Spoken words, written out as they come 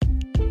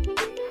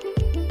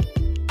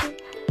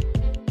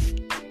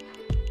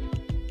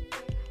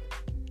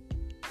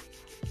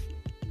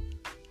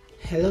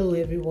Hello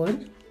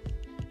everyone,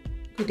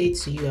 good day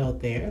to you out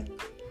there.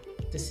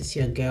 This is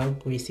your girl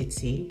Gracie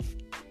T,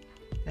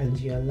 and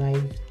you're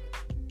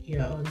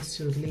on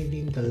to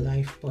Living the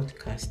Life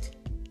podcast.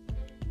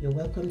 You're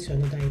welcome to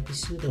another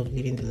episode of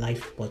Living the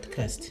Life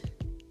podcast.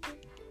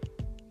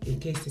 In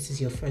case this is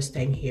your first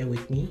time here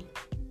with me,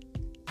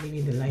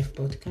 Living the Life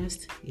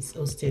podcast is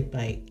hosted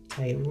by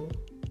Taiwo,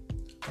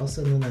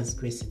 also known as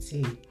Gracie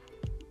T.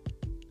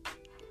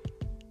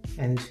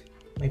 And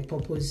my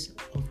purpose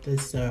of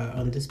this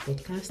on this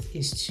podcast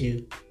is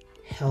to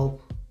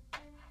help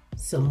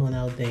someone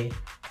out there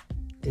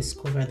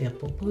discover their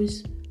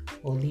purpose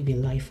or live a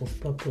life of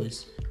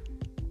purpose.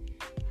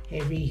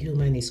 Every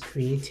human is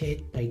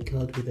created by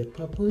God with a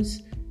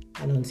purpose,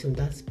 and until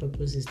that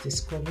purpose is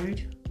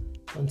discovered,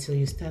 until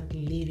you start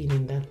living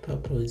in that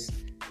purpose,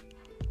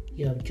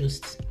 you are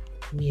just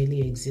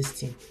merely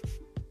existing.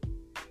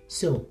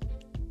 So,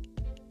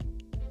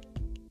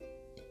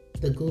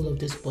 the goal of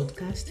this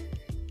podcast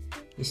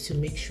is to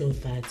make sure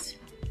that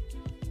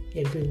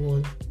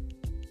everyone,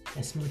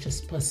 as much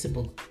as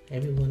possible,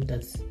 everyone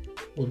that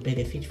would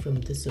benefit from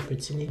this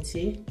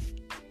opportunity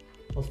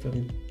or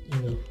from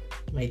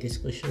my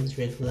discussions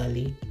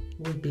regularly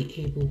will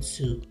be able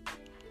to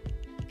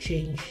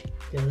change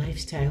their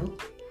lifestyle.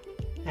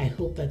 I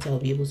hope that I'll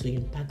be able to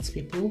impact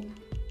people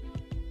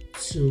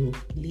to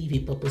live a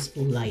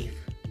purposeful life,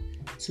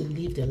 to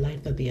live the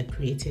life that they are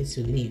created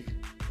to live.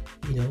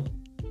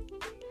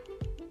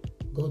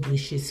 God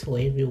wishes for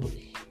everyone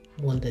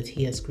that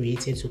He has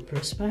created to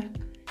prosper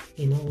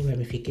in all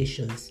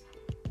ramifications: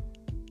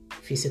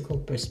 physical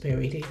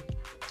prosperity,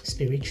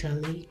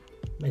 spiritually,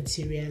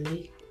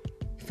 materially,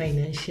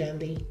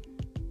 financially,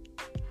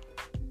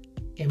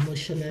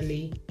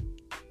 emotionally,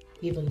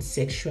 even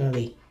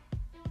sexually.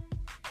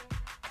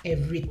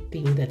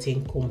 Everything that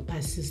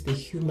encompasses the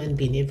human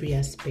being, every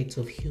aspect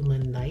of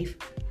human life,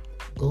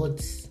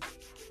 God's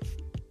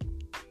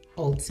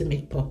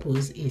ultimate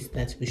purpose is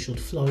that we should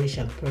flourish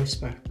and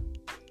prosper.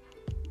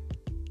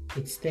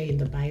 It's there in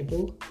the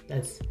Bible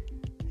that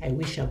I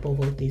wish above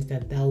all things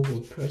that thou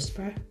wilt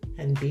prosper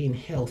and be in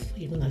health,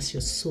 even as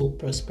your soul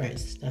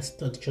prospers. That's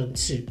 3 John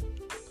 2.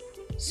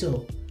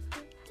 So,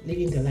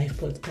 Living the Life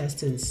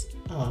podcast is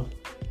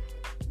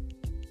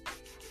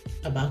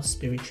about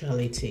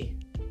spirituality.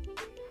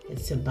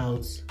 It's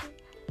about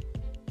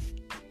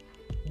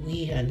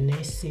we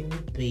harnessing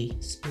the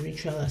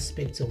spiritual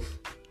aspect of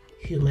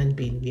human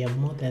being. We are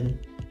more than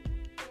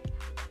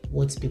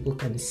what people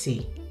can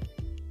see.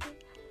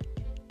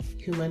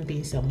 Human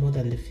beings are more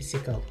than the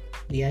physical.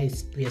 We are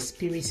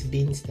spirit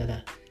beings that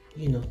are,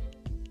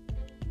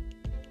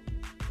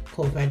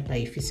 covered by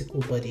a physical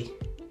body.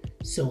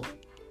 So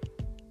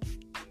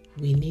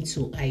we need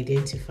to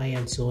identify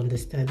and to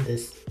understand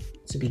this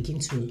to begin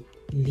to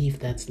live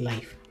that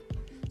life.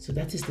 So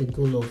that is the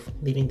goal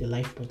of Living the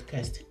Life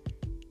podcast.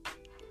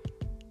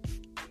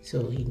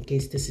 So in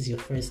case this is your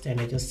first time,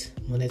 I just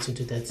wanted to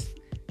do that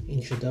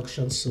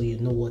introduction so you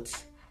know what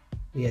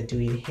we are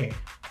doing here.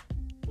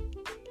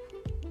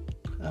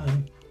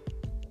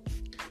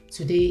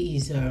 Today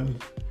is a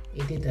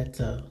day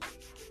that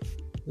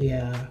we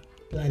are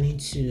planning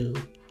to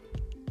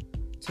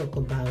talk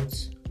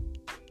about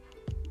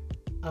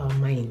our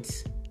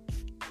minds.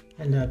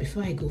 And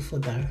before I go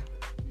further,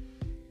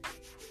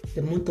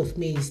 the month of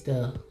May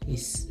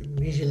is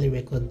usually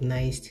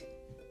recognized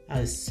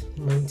as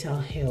Mental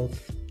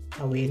Health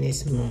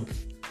Awareness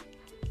Month.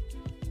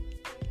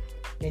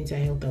 Mental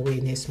Health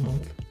Awareness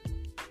Month.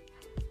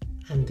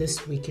 And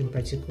this week in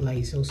particular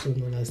is also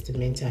known as the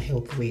Mental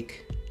Health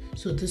Week.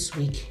 So this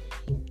week,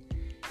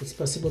 it's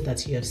possible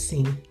that you have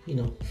seen,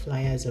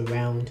 flyers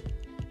around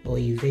or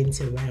events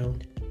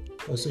around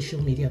or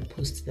social media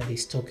posts that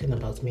is talking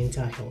about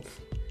mental health.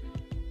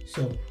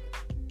 So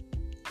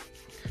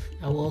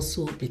I will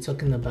also be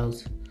talking about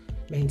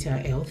mental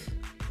health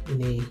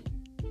in a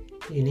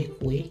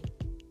unique way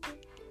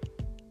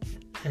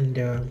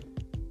and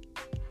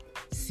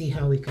see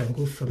how we can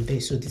go from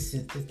there. So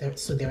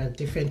there are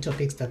different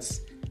topics that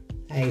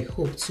I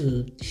hope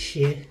to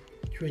share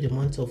through the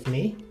month of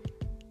May.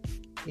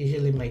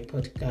 Usually my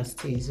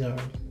podcast is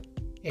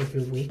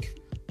every week,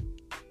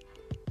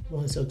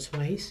 once or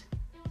twice.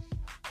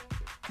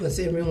 But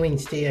every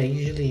Wednesday I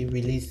usually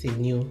release a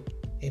new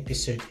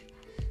episode.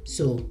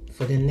 So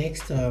for the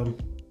next 4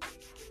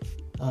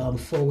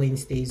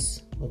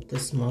 Wednesdays of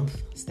this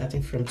month,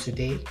 starting from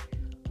today,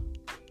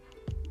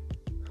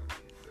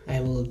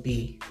 I will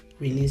be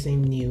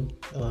releasing new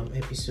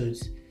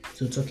episodes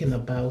talking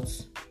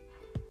about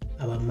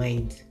our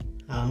mind.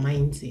 Our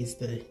mind is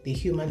the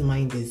human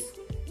mind is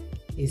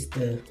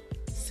the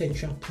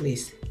central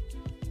place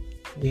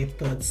where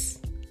thoughts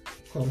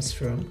comes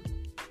from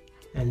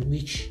and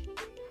which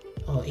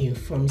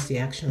informs the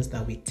actions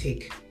that we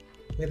take,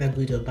 whether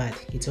good or bad.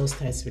 It all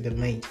starts with the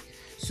mind.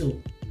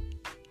 So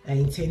I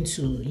intend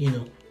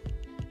to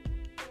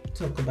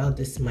talk about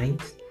this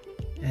mind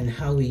and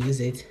how we use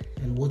it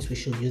and what we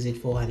should use it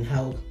for and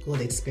how God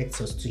expects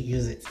us to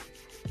use it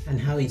and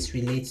how it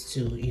relates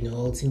to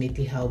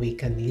ultimately how we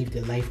can live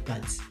the life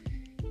that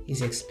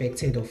is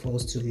expected of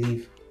us to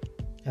live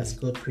as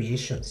God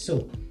creation.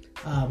 So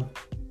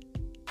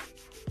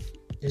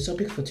the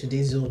topic for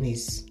today's zone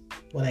is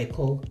what I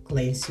call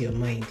cleanse your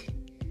mind.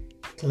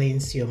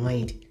 Cleanse your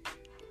mind.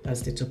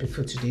 That's the topic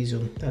for today's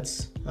zone.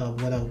 That's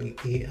what I'll be,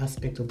 the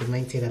aspect of the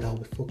mindset that I'll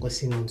be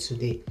focusing on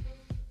today.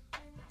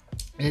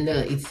 And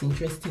it's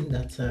interesting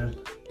that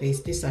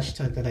there's this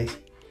hashtag that I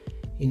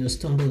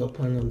stumbled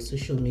upon on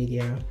social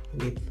media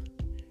with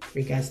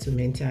regards to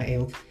mental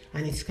health,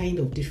 and it's kind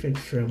of different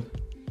from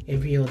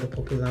every other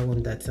popular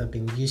one that I've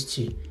been used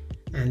to,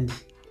 and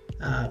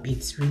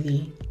it's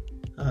really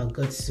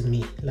got to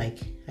me. Like,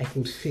 I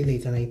could feel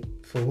it, and I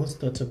for once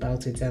thought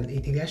about it, and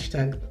the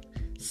hashtag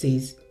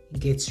says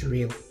get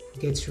real.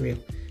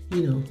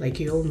 Like,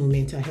 you all know,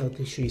 mental health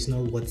issue is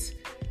not what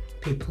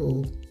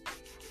people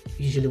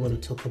usually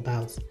want to talk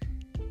about,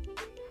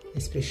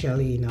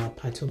 especially in our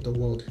part of the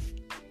world.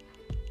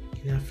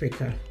 In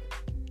Africa,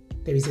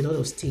 there is a lot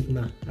of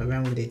stigma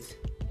around it.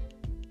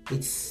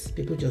 It's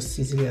people just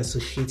easily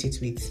associate it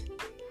with,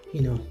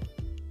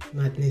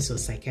 madness or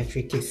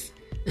psychiatric case.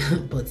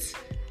 But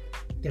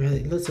there are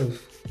lots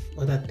of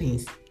other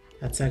things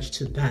attached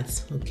to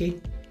that.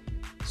 Okay,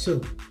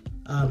 so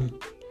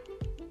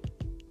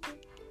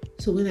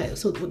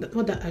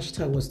what that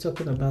hashtag was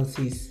talking about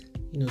is,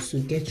 to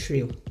get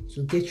real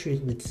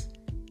with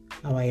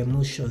our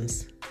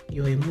emotions.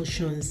 Your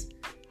emotions,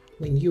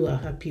 when you are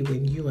happy,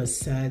 when you are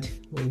sad,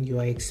 when you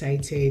are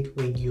excited,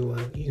 when you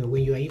are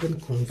even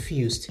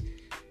confused.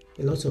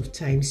 A lot of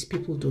times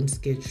people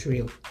don't get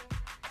real.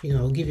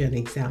 I'll give you an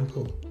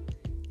example.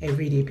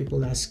 Every day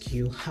people ask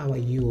you, how are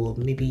you? Or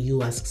maybe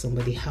you ask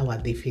somebody, how are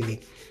they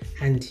feeling?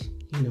 And,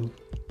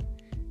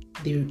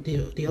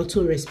 the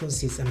auto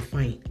response is, I'm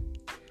fine.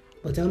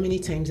 But how many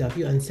times have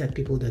you answered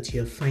people that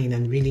you're fine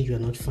and really you're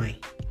not fine?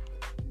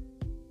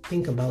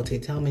 Think about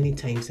it. How many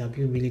times have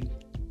you really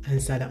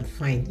answered, I'm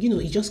fine?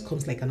 It just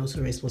comes like an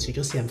auto response. You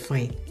just say, I'm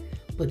fine.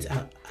 But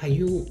are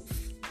you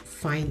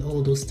fine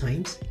all those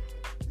times?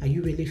 Are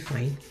you really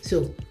fine?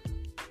 So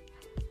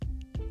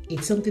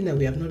it's something that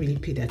we have not really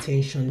paid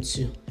attention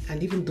to.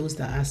 And even those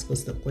that ask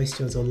us the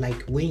questions, or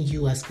like when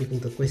you ask people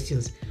the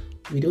questions,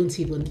 we don't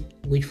even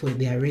wait for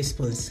their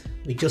response.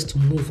 We just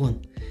move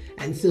on.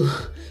 And so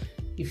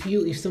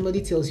if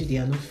somebody tells you they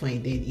are not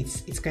fine, then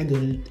it's kind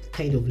of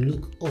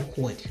look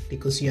awkward,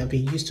 because you have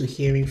been used to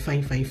hearing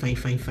fine, right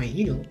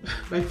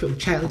from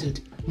childhood.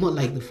 More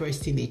like the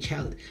first thing a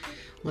child,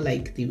 more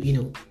like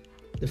the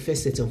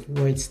first set of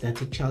words that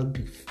a child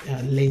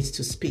learns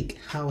to speak.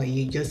 How are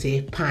you? Just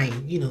say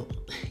fine,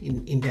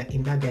 in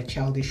that their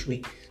childish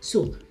way.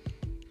 So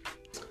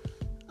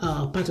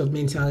part of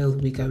Mental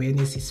Health Week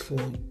awareness is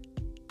for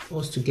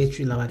us to get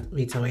real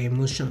with our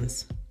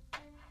emotions.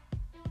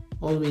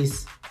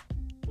 Always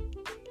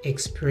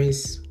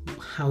express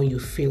how you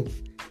feel.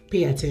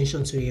 Pay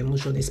attention to your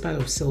emotion. It's part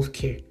of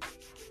self-care.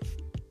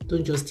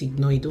 Don't just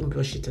ignore it. Don't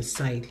brush it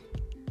aside.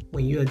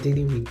 When you are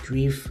dealing with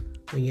grief,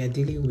 when you are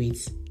dealing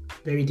with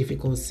very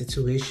difficult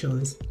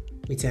situations,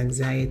 with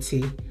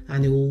anxiety,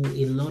 and a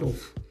lot of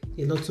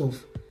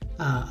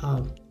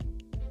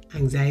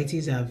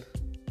anxieties have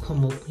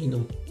come up,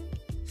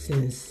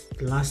 since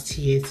last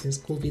year, since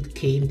COVID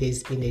came.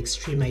 There's been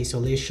extreme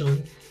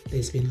isolation,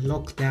 there's been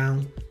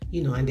lockdown,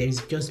 and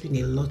there's just been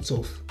a lot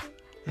of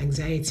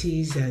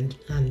anxieties and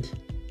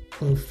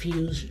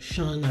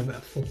confusion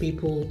for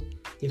people.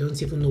 They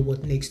don't even know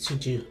what next to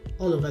do.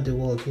 All over the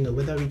world,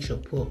 whether rich or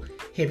poor,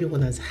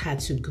 everyone has had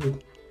to go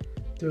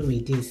through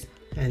with this,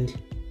 and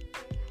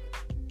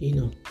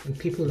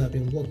people have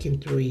been working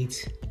through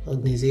it.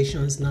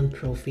 Organizations,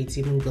 non-profits,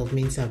 even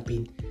governments have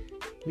been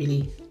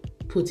really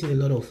putting a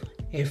lot of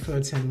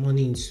efforts and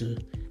money into,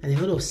 and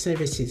a lot of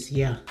services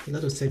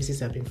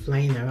have been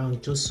flying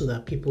around just so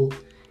that people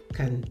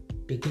can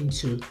begin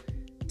to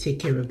take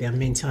care of their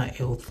mental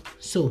health.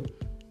 So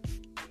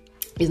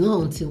it's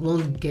not until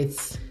one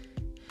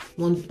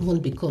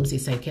becomes a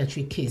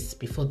psychiatric case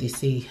before they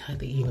say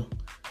they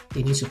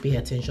need to pay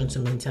attention to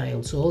mental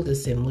health. So all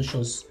these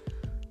emotions,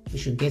 we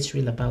should get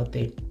real about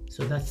them.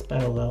 So that's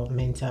part of our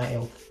mental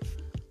health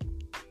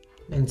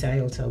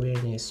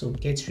awareness. So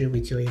get real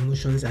with your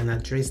emotions and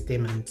address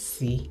them, and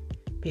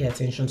pay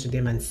attention to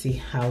them, and see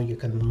how you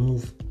can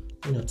move,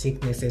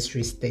 take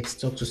necessary steps.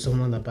 Talk to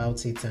someone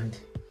about it, and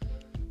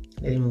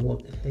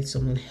let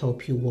someone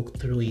help you walk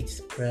through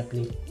it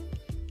properly.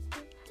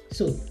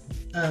 So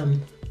I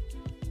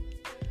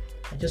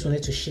just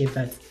wanted to share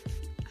that.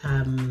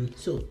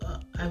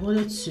 I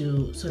wanted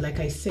to, like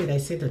I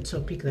said the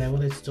topic that I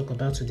wanted to talk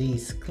about today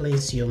is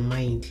cleanse your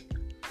mind.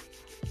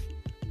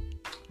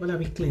 What are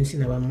we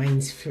cleansing our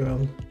minds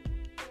from?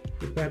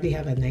 You probably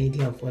have an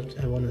idea of what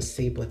I want to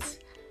say, but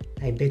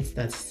I bet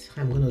that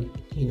I'm going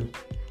to,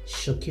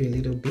 shock you a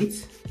little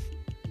bit,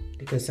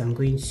 because I'm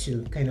going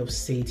to kind of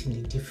say it in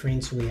a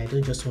different way. I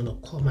don't just want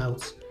to come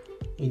out,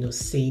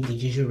 saying the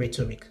usual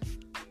rhetoric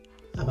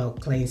about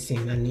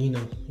cleansing, and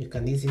you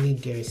can easily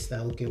guess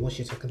that, okay, what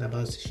she's talking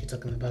about,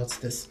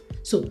 this.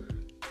 So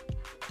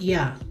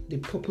the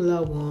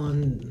popular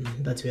one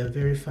that we are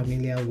very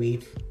familiar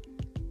with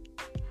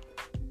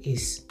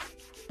is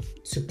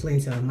to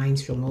cleanse our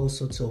minds from all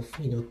sorts of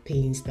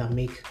things that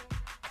make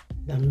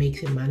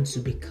a man to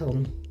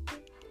become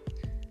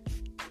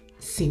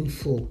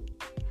sinful.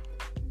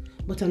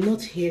 But I'm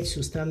not here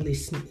to start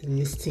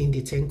listing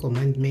the 10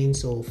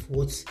 commandments of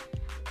what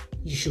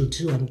you should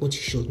do and what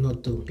you should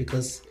not do,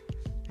 because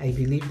I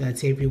believe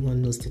that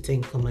everyone knows the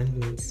 10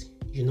 commandments.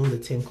 You know the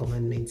 10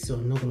 commandments, so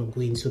I'm not going to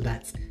go into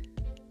that.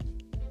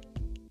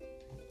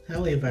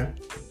 However,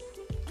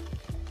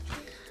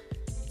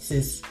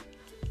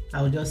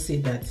 I will just say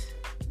that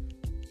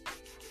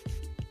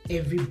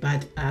every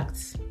bad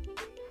act,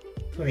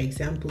 for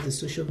example, the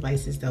social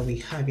vices that we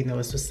have in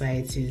our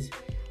societies,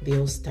 they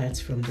all start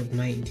from the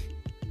mind.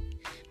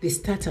 They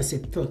start as a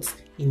thought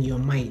in your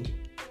mind.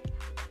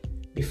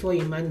 Before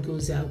a man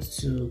goes out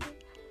to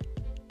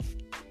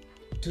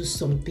do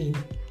something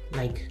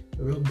like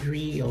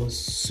robbery or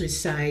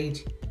suicide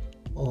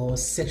or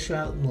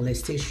sexual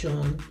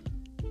molestation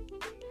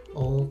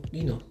or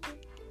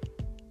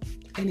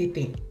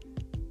anything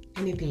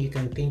you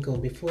can think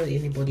of, before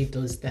anybody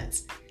does that,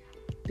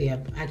 they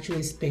have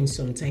actually spent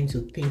some time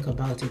to think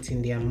about it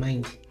in their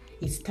mind.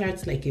 It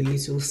starts like a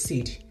little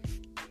seed,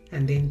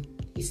 and then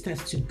it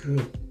starts to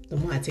grow. The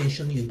more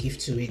attention you give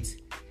to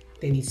it,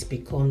 then it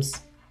becomes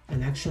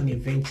an action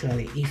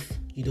eventually, if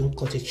you don't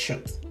cut it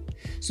short.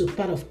 So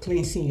part of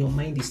cleansing your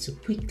mind is to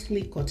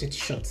quickly cut it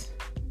short.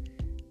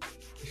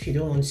 If you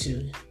don't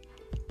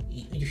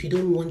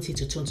want it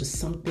to turn to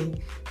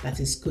something that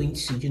is going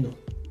to,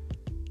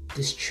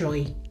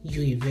 destroy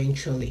you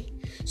eventually.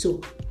 So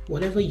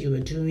whatever you are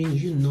doing,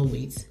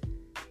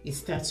 it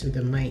starts with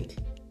the mind.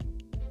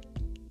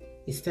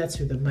 It starts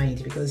with the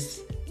mind,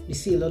 because we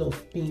see a lot of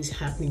things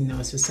happening in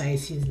our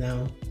societies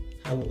now.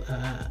 I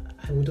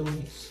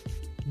wouldn't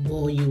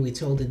bore you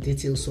with all the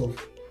details of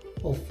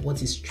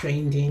what is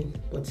trending,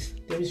 but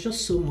there is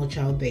just so much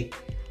out there,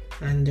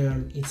 and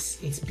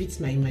it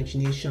beats my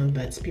imagination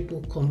that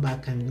people come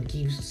back and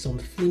give some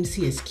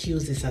flimsy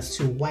excuses as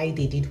to why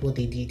they did what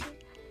they did.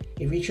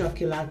 A ritual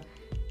killer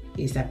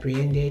is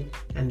apprehended,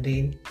 and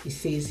then he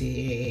says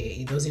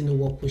he doesn't know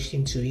what pushed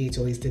him to it,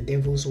 or it's the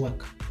devil's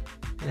work.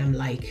 And I'm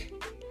like,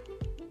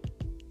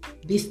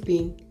 this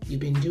thing,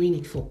 you've been doing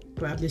it for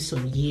probably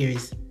some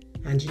years,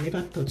 and you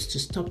never thought to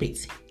stop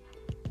it.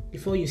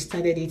 Before you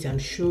started it, I'm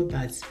sure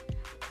that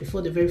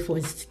before the very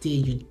first day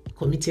you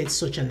committed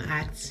such an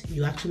act,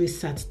 you actually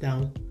sat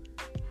down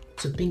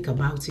to think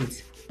about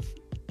it.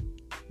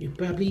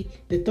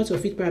 The thought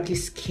of it probably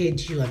scared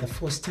you at the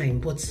first time,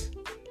 but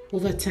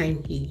over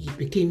time, it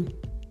became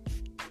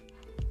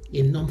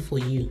a norm for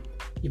you.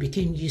 You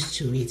became used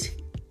to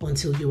it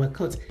until you were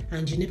caught,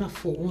 and you never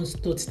for once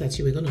thought that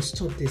you were going to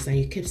stop this, and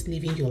you kept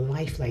living your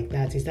life like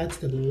that. Is that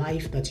the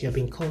life that you have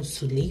been called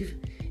to live?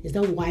 Is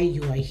that why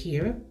you are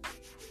here?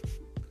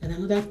 And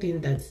another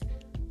thing that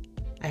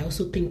I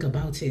also think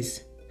about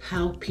is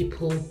how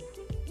people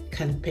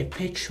can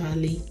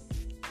perpetually,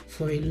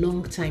 for a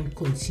long time,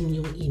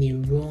 continue in a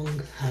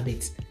wrong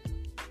habit,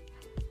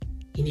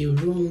 in a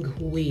wrong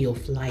way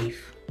of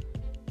life,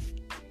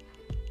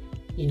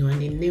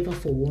 and they never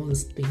for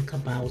once think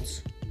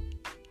about,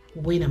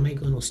 when am I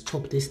going to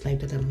stop this life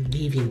that I'm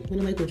living? When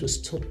am I going to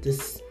stop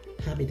this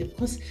habit?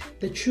 Because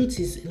the truth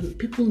is,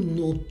 people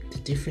know the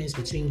difference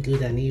between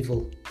good and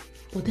evil,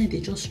 but then they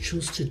just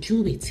choose to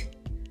do it.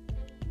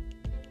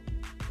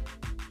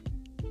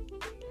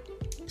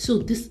 So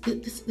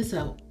these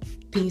are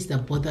things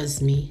that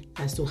bothers me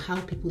as to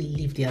how people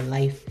live their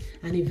life,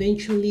 and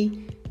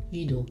eventually,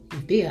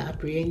 if they are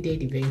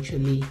apprehended,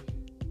 eventually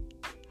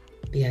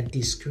they are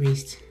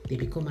disgraced, they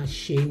become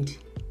ashamed,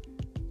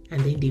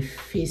 and then they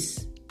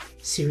face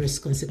serious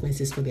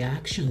consequences for their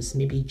actions,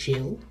 maybe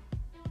jail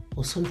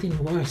or something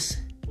worse.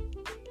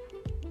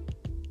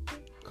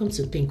 Come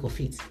to think of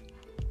it,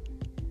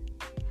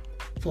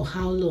 for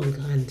how long,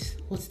 and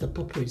what's the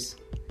purpose?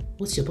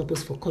 What's your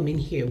purpose for coming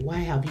here? Why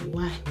have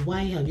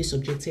you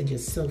subjected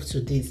yourself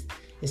to this,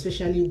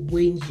 especially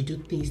when you do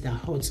things that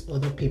hurt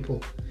other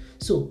people?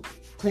 So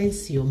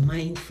cleanse your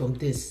mind from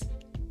this.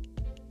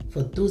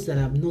 For those that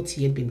have not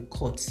yet been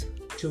caught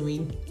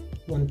doing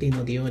one thing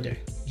or the other,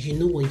 you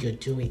know what you're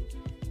doing.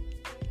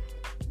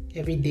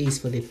 Every day is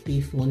for the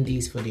thief, one day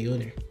is for the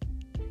other.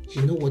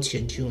 You know what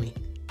you're doing.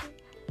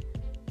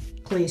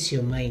 Cleanse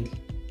your mind.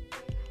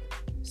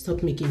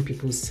 Stop making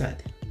people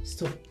sad.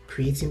 Stop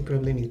creating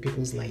problems in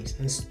people's lives,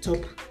 and stop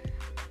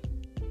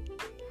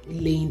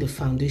laying the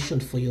foundation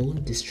for your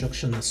own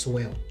destruction as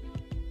well.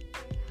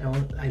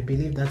 I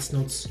believe that's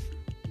not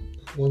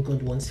what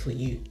God wants for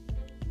you.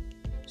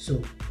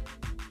 So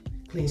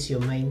cleanse your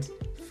mind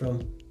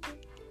from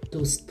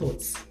those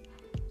thoughts.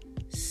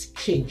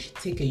 Change.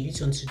 Take a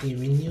U-turn today.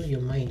 Renew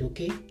your mind,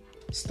 okay?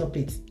 Stop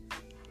it.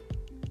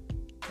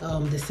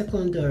 The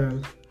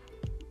second,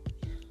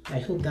 I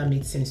hope that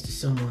made sense to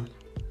someone.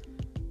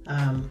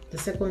 The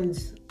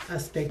second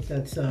aspect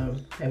that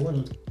I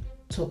want to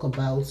talk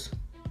about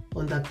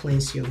under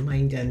cleanse your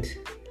mind, and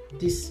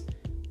this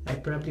I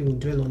probably will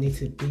dwell on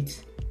it a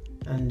bit,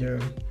 and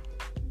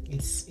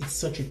it's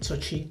such a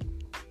touchy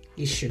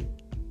issue.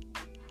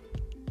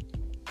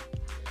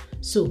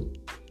 So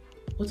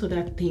what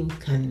other thing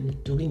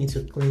do we need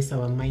to cleanse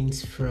our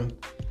minds from,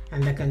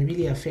 and that can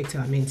really affect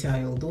our mental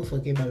health? Don't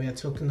forget that we are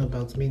talking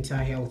about mental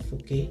health,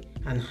 okay,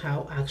 and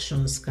how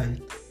actions can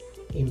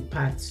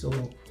impact or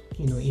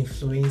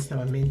influence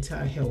our mental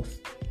health,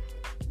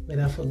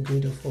 whether for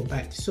good or for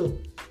bad. So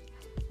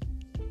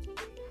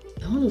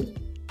I want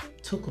to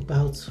talk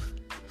about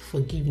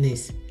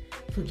forgiveness.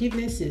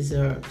 Forgiveness is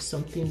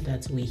something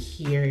that we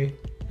hear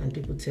and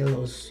people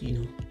tell us,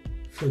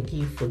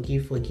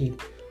 forgive.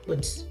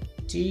 But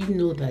do you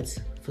know that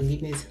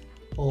forgiveness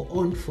or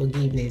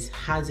unforgiveness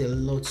has a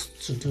lot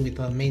to do with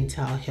our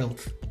mental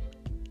health?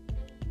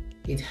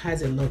 It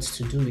has a lot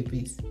to do with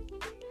it.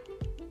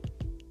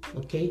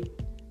 Okay?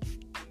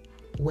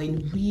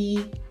 When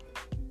we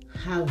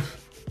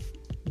have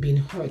been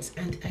hurt,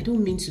 and I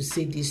don't mean to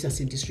say this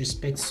as a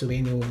disrespect to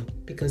anyone,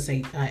 because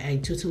I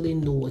totally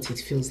know what it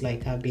feels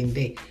like. I've been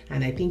there,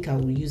 and I think I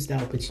will use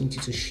that opportunity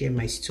to share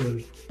my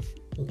story,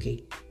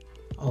 okay,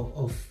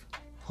 of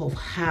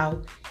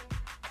how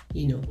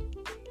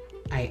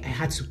I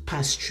had to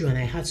pass through and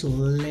I had to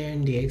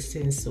learn the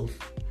essence of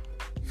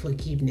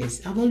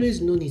forgiveness. I've always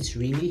known it,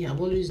 really.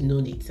 I've always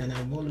known it, and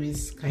I've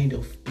always kind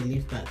of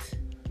believed that,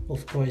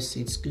 of course,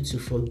 it's good to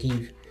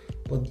forgive,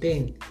 but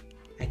then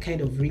I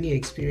kind of really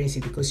experience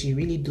it, because you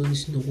really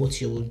don't know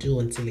what you will do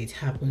until it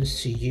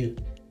happens to you,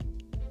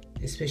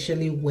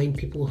 especially when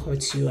people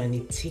hurt you and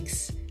it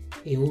takes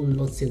a whole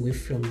lot away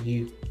from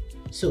you.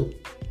 So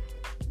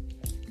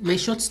my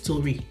short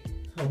story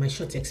or my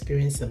short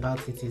experience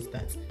about it is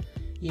that,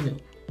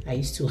 I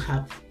used to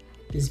have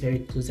these very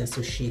close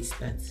associates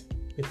that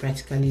we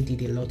practically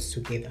did a lot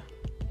together,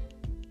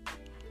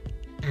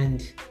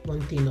 and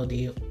one thing or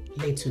the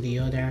led to the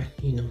other,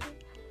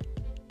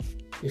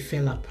 we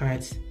fell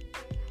apart.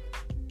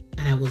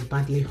 And I was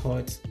badly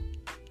hurt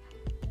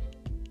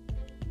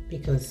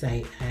because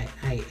I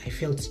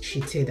felt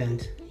cheated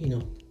and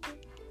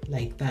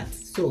like that.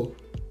 So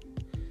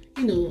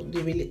we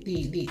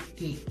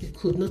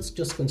could not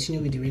just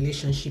continue with the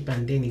relationship,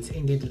 and then it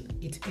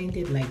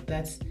ended like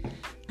that.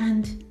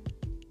 And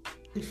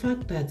the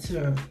fact that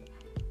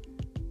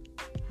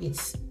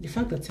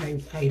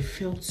I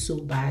felt so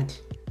bad,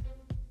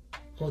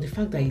 or the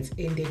fact that it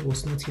ended,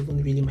 was not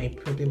even really my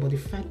problem, but the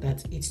fact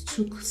that it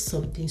took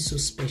something so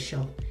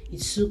special.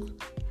 It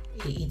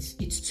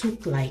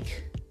took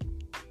like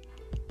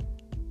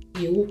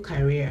a whole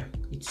career.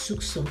 It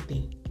took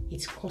something.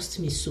 It cost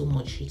me so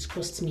much. It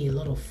cost me a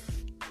lot of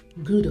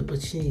good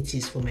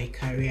opportunities for my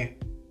career.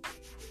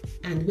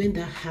 And when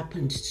that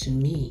happened to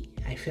me,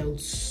 I felt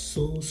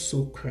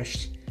so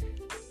crushed.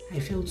 I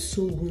felt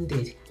so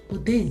wounded.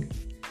 But then,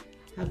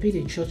 I've been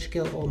a church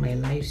girl all my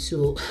life,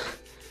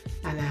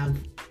 and I've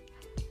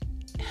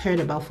heard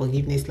about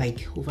forgiveness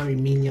like over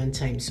 1 million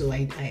times. So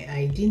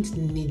I didn't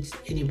need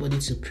anybody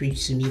to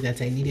preach to me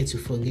that I needed to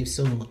forgive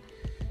someone.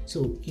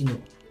 So,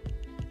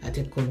 at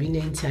a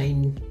convenient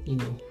time,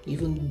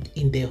 even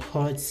in the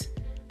hurt,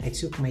 I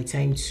took my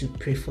time to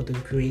pray for the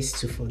grace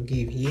to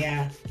forgive.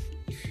 Yeah,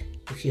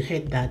 if you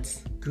heard that,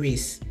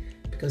 grace.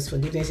 Because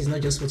forgiveness is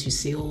not just what you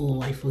say, oh,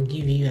 I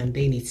forgive you, and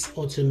then it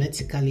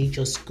automatically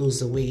just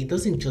goes away. It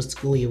doesn't just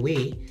go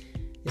away,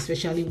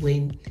 especially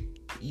when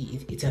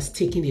it has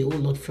taken a whole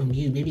lot from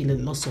you, maybe the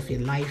loss of a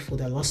life or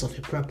the loss of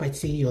a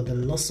property or the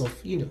loss of,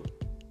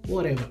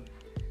 whatever.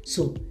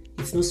 So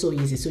it's not so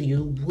easy. So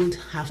you would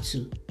have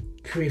to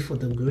pray for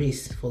the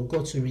grace, for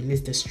God to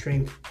release the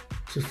strength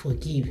to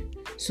forgive.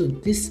 So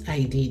this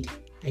I did.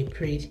 I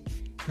prayed,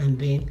 and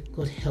then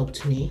God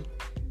helped me.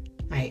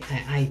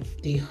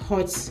 The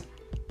hurts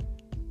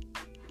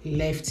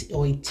left,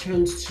 or it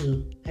turned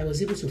to, I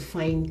was able to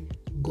find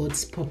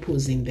God's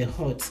purpose in the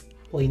hurt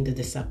or in the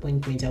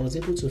disappointment. I was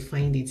able to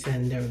find it,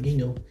 and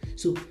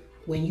so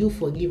when you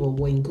forgive, or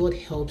when God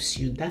helps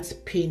you, that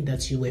pain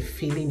that you were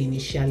feeling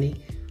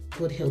initially,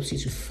 God helps you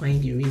to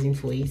find a reason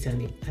for it,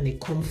 and it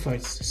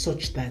comforts,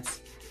 such that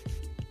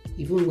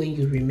even when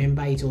you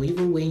remember it, or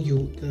even when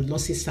the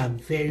losses are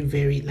very,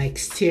 very like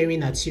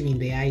staring at you in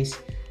the eyes,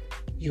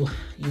 you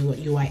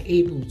are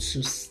able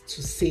to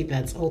say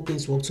that all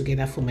things work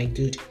together for my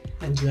good,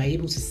 and you are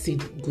able to see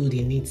the good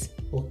in it,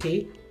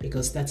 okay?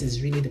 Because that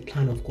is really the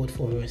plan of God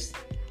for us.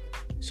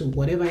 So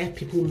whatever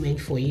people meant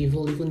for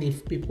evil, even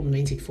if people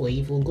meant it for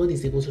evil, God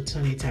is able to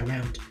turn it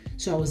around.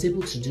 So I was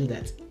able to do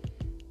that.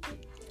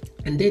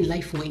 And then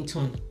life went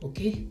on,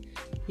 okay?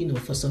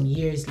 For some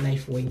years,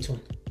 life went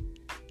on.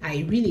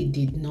 I really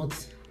did not,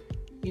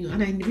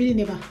 and I really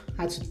never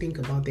had to think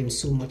about them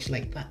so much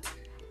like that.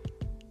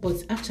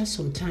 But after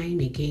some time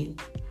again,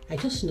 I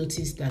just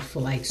noticed that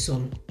for like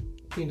some,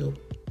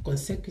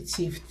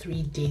 consecutive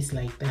 3 days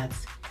like that,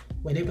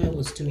 whenever I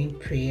was doing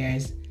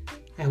prayers,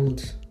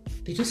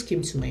 they just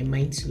came to my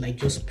mind to like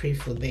just pray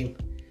for them.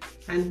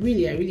 And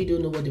really, I really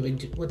don't know what they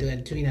were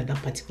doing at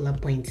that particular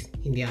point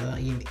in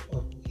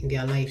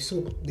their life.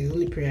 So the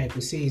only prayer I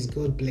could say is,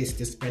 God bless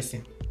this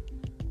person.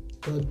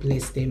 God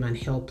bless them and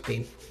help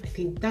them. I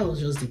think that was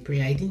just the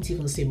prayer. I didn't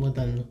even say more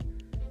than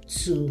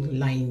 2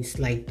 lines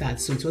like that.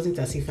 So it wasn't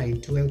as if I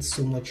dwelt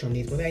so much on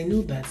it. But I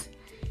know that,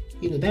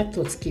 that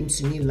thought came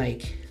to me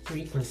like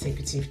 3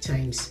 consecutive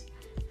times,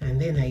 and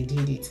then I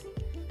did it.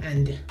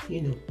 And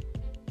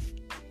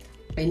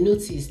I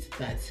noticed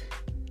that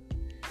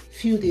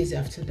few days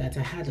after that,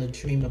 I had a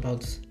dream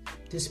about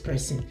this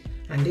person,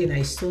 and then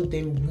I saw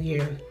them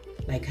where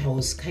like I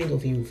was kind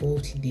of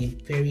involved in the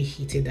very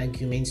heated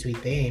arguments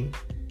with them,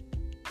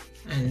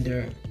 and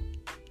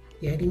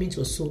the argument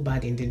was so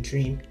bad in the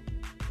dream.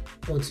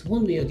 But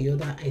one way or the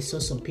other, I saw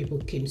some people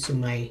came to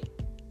my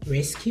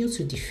rescue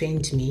to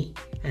defend me,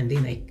 and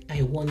then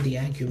I won the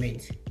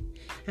argument.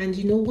 And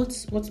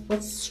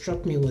what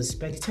struck me was,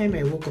 by the time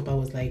I woke up, I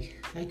was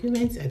like,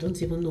 arguments? I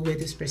don't even know where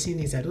this person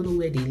is. I don't know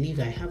where they live.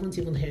 I haven't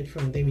even heard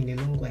from them in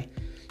a long while.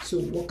 So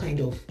what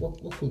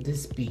could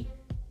this be?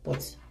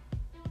 But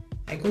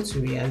I got to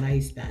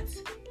realize that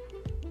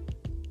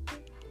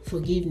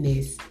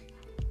forgiveness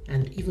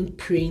and even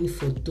praying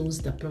for those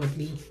that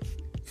probably,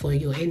 for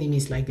your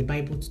enemies, like the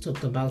Bible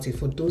talked about it,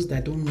 for those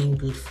that don't mean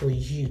good for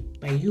you,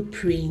 by you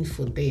praying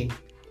for them,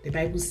 the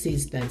Bible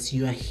says that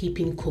you are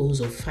heaping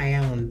coals of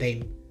fire on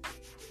them.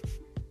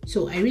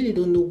 So I really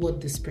don't know what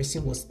this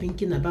person was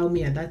thinking about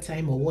me at that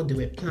time, or what they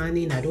were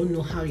planning. I don't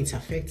know how it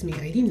affects me.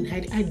 I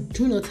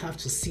do not have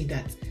to see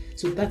that.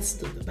 So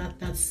that's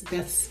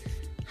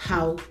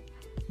how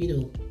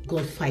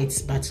God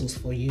fights battles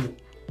for you.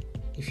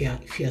 If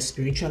you are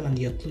spiritual and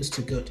you're close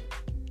to God,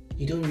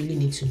 you don't really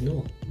need to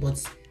know,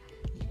 but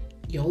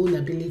your own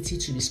ability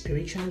to be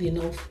spiritual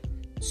enough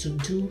to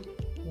do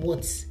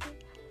what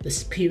the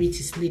Spirit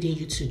is leading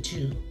you to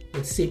do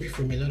will save you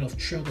from a lot of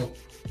trouble.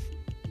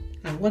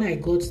 And what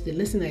the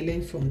lesson I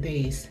learned from there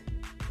is,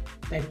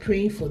 by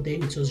praying for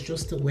them, it was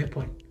just a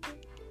weapon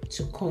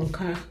to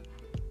conquer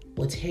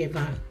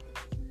whatever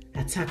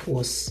attack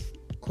was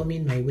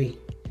coming my way.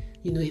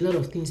 A lot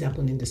of things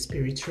happen in the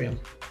spirit realm,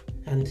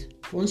 and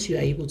once you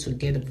are able to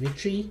get a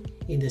victory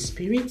in the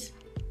spirit,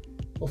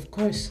 of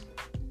course,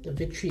 the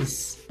victory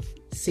is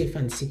safe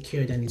and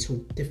secured, and it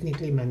will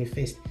definitely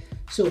manifest.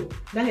 So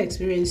that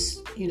experience,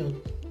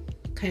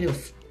 kind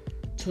of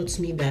taught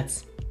me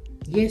that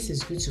yes,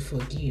 it's good to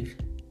forgive.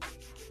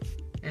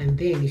 And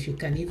then if you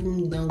can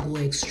even now go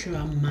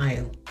extra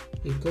mile,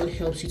 if God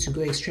helps you to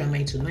go extra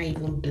mile to not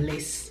even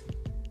bless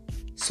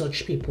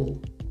such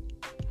people,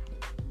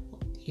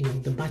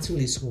 the battle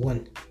is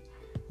won.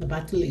 The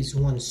battle is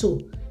won. So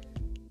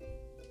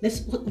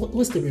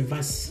what's the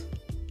reverse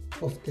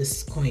of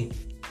this coin?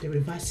 The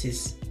reverse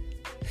is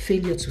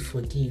failure to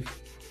forgive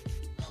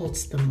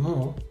hurts them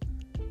more,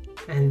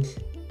 and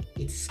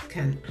it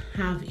can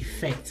have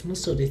effect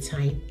most of the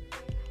time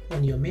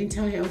on your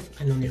mental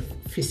health and on your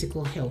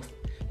physical health,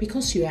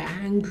 because you are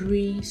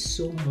angry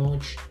so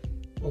much,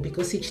 or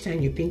because each time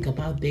you think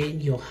about them,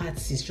 your heart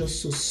is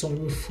just so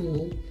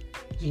sorrowful.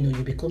 You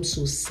become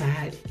so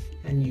sad,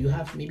 and you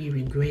have maybe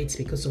regrets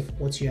because of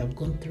what you have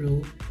gone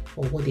through,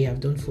 or what they have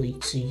done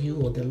to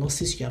you, or the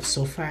losses you have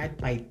suffered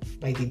by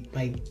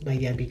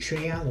their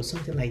betrayal or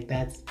something like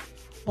that.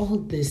 All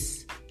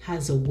this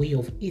has a way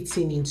of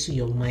eating into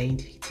your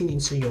mind, eating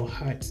into your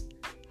heart.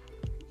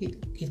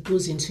 It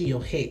goes into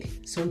your head.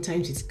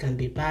 Sometimes it can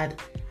be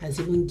bad, as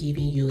even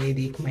giving you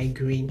headache,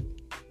 migraine,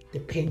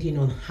 depending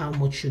on how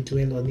much you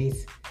dwell on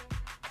it.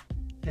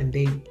 And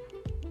then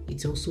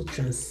it also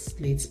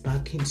translates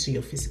back into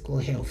your physical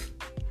health,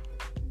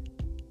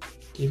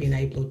 giving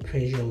high blood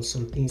pressure or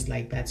some things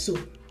like that. So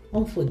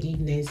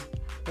unforgiveness,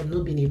 or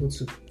not being able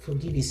to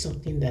forgive, is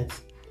something that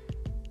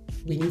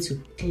we need to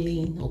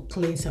clean or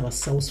cleanse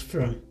ourselves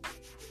from.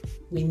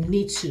 We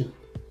need to.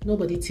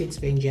 Nobody takes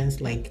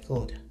vengeance like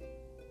God.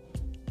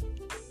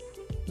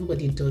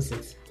 Nobody does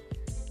it.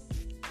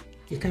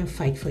 You can't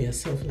fight for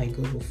yourself like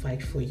God will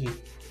fight for you.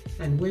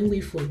 And when we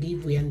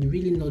forgive, we are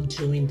really not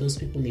doing those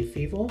people a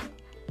favor.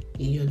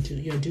 You're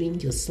doing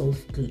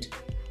yourself good.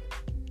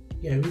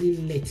 You're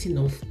really letting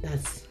off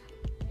that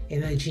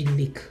energy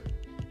leak.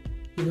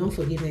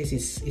 Unforgiveness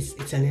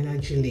it's an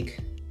energy leak.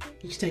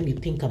 Each time you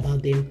think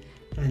about them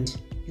and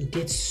you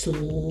get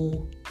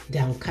so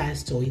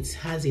downcast, or it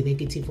has a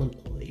negative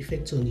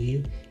effect on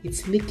you,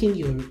 it's leaking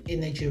your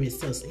energy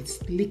resource,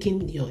 it's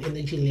leaking your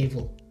energy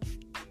level.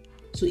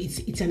 So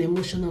it's an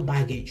emotional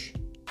baggage.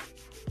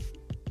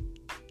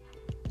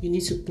 You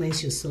need to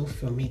cleanse yourself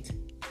from it.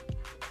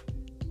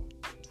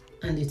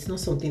 And it's not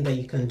something that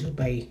you can do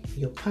by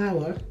your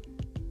power.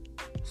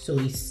 So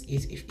it's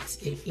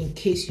in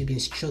case you've been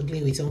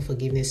struggling with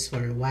unforgiveness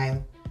for a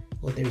while,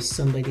 or there is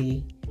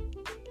somebody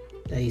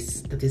that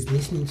is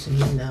listening to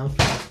me now,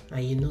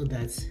 and you know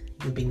that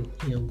you've been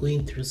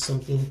going through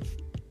something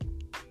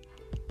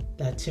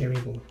that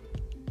terrible,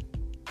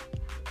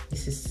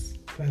 this is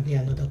probably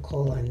another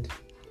call, and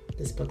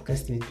this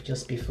podcast may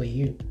just be for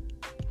you.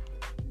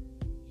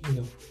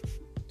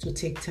 To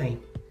take time,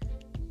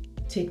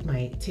 take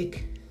my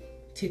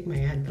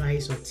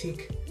advice, or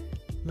take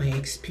my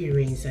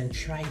experience, and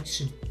try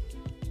to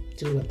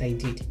do what I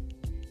did.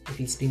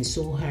 If it's been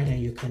so hard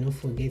and you cannot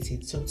forget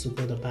it, talk to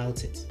God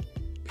about it.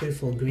 Pray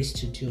for grace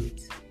to do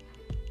it,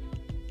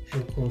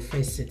 and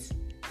confess it,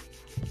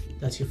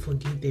 that you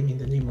forgive them in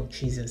the name of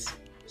Jesus.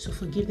 So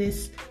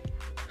unforgiveness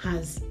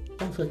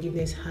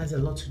has a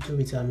lot to do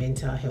with our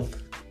mental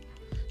health.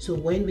 So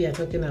when we are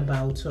talking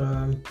about,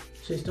 so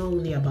it's not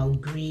only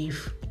about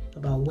grief,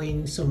 about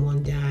when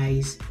someone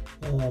dies,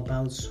 or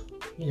about,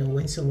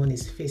 when someone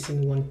is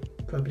facing one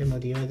problem or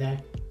the other.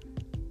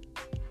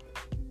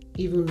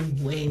 Even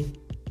when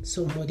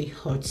somebody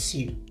hurts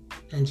you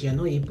and you're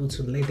not able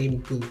to let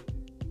them go,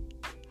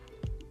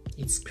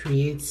 it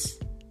creates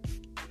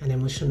an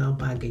emotional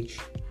baggage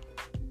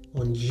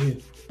on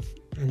you,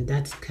 and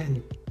that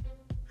can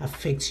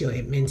affect your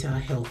mental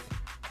health.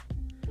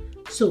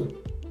 So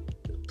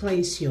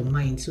cleanse your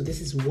mind. So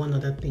this is one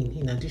other thing,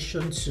 in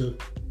addition to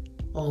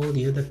all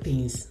the other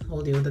things,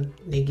 all the other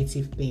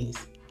negative things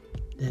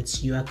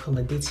that you are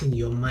accommodating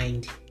your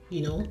mind.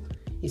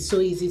 It's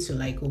so easy to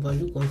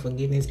overlook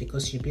unforgiveness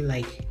because you be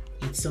like,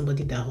 it's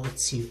somebody that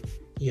hurts you.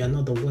 You are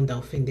not the one that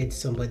offended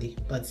somebody.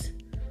 But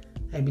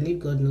I believe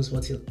God knows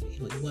what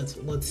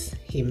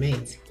he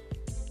meant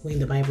when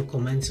the Bible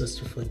commands us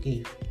to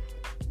forgive.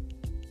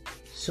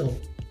 So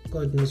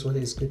God knows what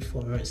is good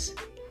for us.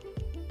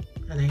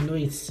 And I know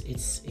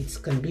it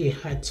can be a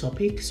hard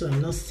topic, so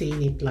I'm not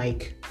saying it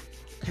like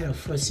kind of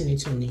forcing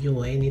it on you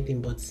or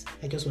anything, but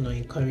I just want to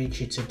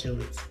encourage you to do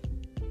it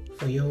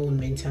for your own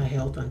mental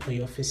health and for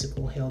your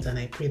physical health. And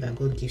I pray that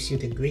God gives you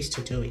the grace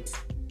to do it.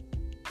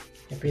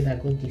 I pray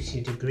that God gives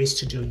you the grace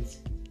to do it.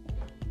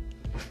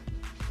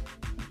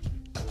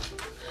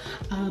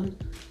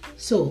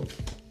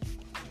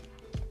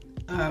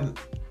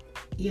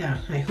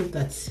 I hope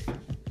that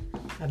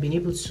I've been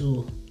able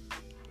to,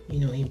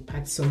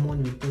 impact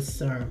someone with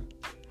this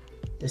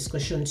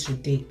discussion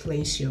today.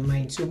 Cleanse your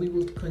mind. So we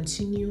will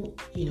continue,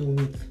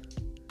 with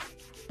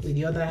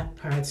the other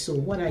part. So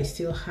what I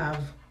still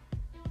have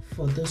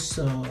for this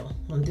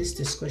on this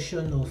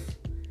discussion of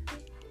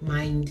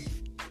mind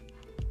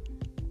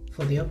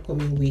for the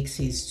upcoming weeks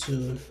is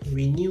to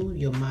renew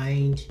your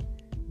mind,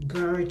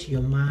 guard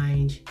your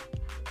mind,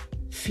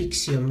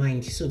 fix your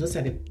mind. So those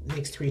are the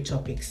next 3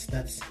 topics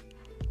that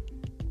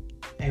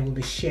I will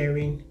be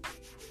sharing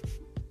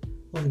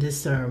on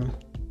this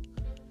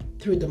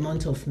through the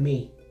month of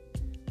May.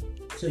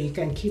 So you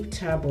can keep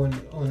tab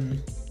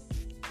on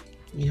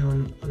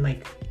my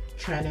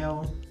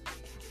channel,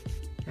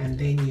 and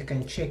then you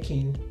can check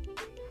in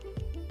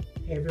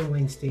every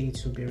Wednesday.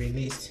 It will be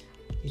released,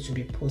 it will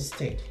be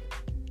posted.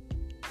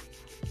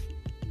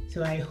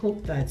 So I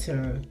hope that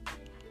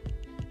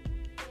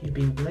you've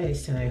been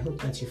blessed, and I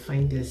hope that you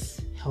find this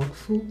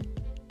helpful,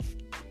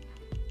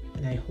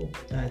 and I hope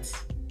that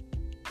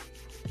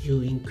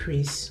you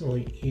increase or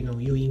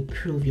you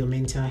improve your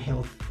mental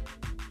health.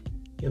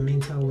 Your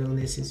mental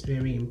wellness is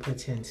very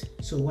important.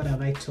 So what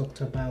have I talked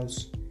about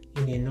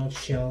in a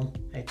nutshell?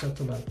 I talked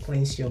about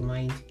cleanse your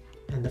mind,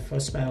 and the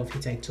first part of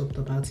it I talked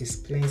about is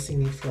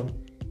cleansing it from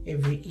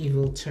every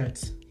evil thought,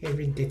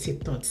 every dirty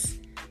thoughts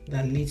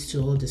that leads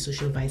to all the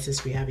social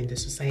vices we have in the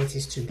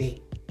societies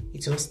today.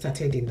 It all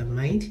started in the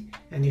mind,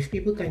 and if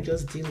people can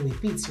just deal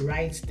with it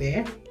right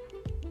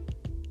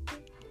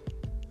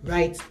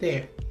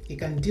there, you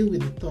can deal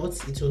with the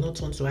thoughts, it will not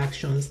turn to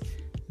actions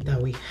that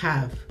we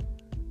have.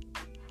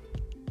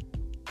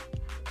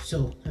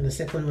 So, and the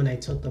second one I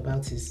talked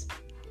about is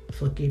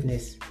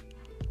forgiveness.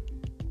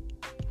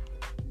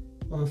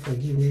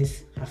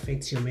 Unforgiveness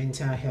affects your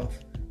mental health.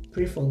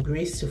 Pray for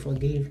grace to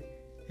forgive,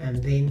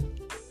 and then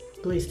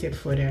go a step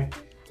further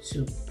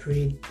to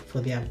pray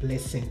for their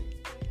blessing.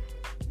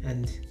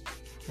 And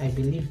I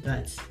believe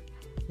that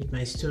with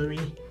my story,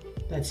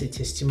 that's a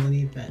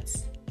testimony that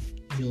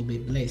you'll be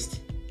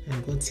blessed,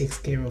 and God takes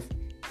care of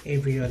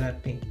every other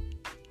thing.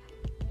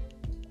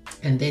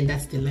 And then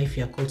that's the life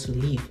you are called to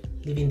live,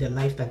 living the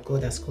life that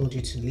God has called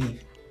you to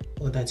live,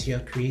 or that you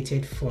are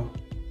created for.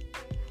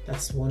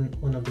 That's one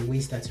of the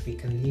ways that we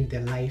can live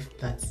the life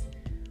that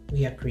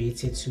we are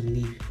created to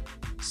live.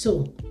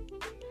 So,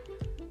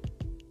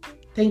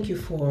 thank you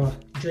for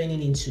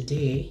joining in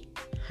today.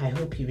 I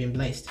hope you've been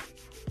blessed.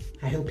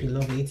 I hope you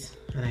love it,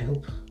 and I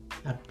hope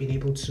I've been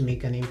able to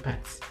make an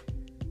impact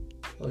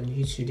on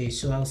you today.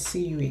 So I'll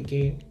see you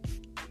again,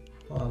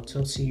 or I'll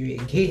talk to you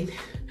again,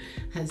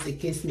 as the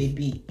case may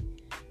be,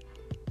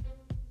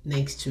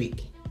 next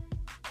week.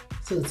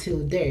 So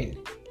till then,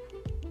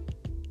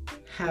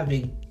 have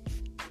a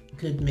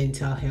good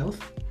mental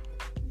health,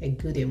 a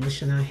good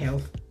emotional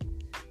health.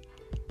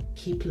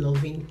 Keep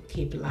loving,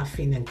 keep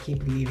laughing, and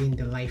keep living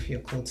the life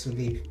you're called to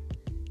live.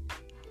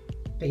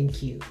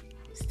 Thank you.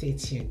 Stay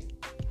tuned.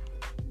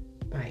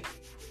 Bye.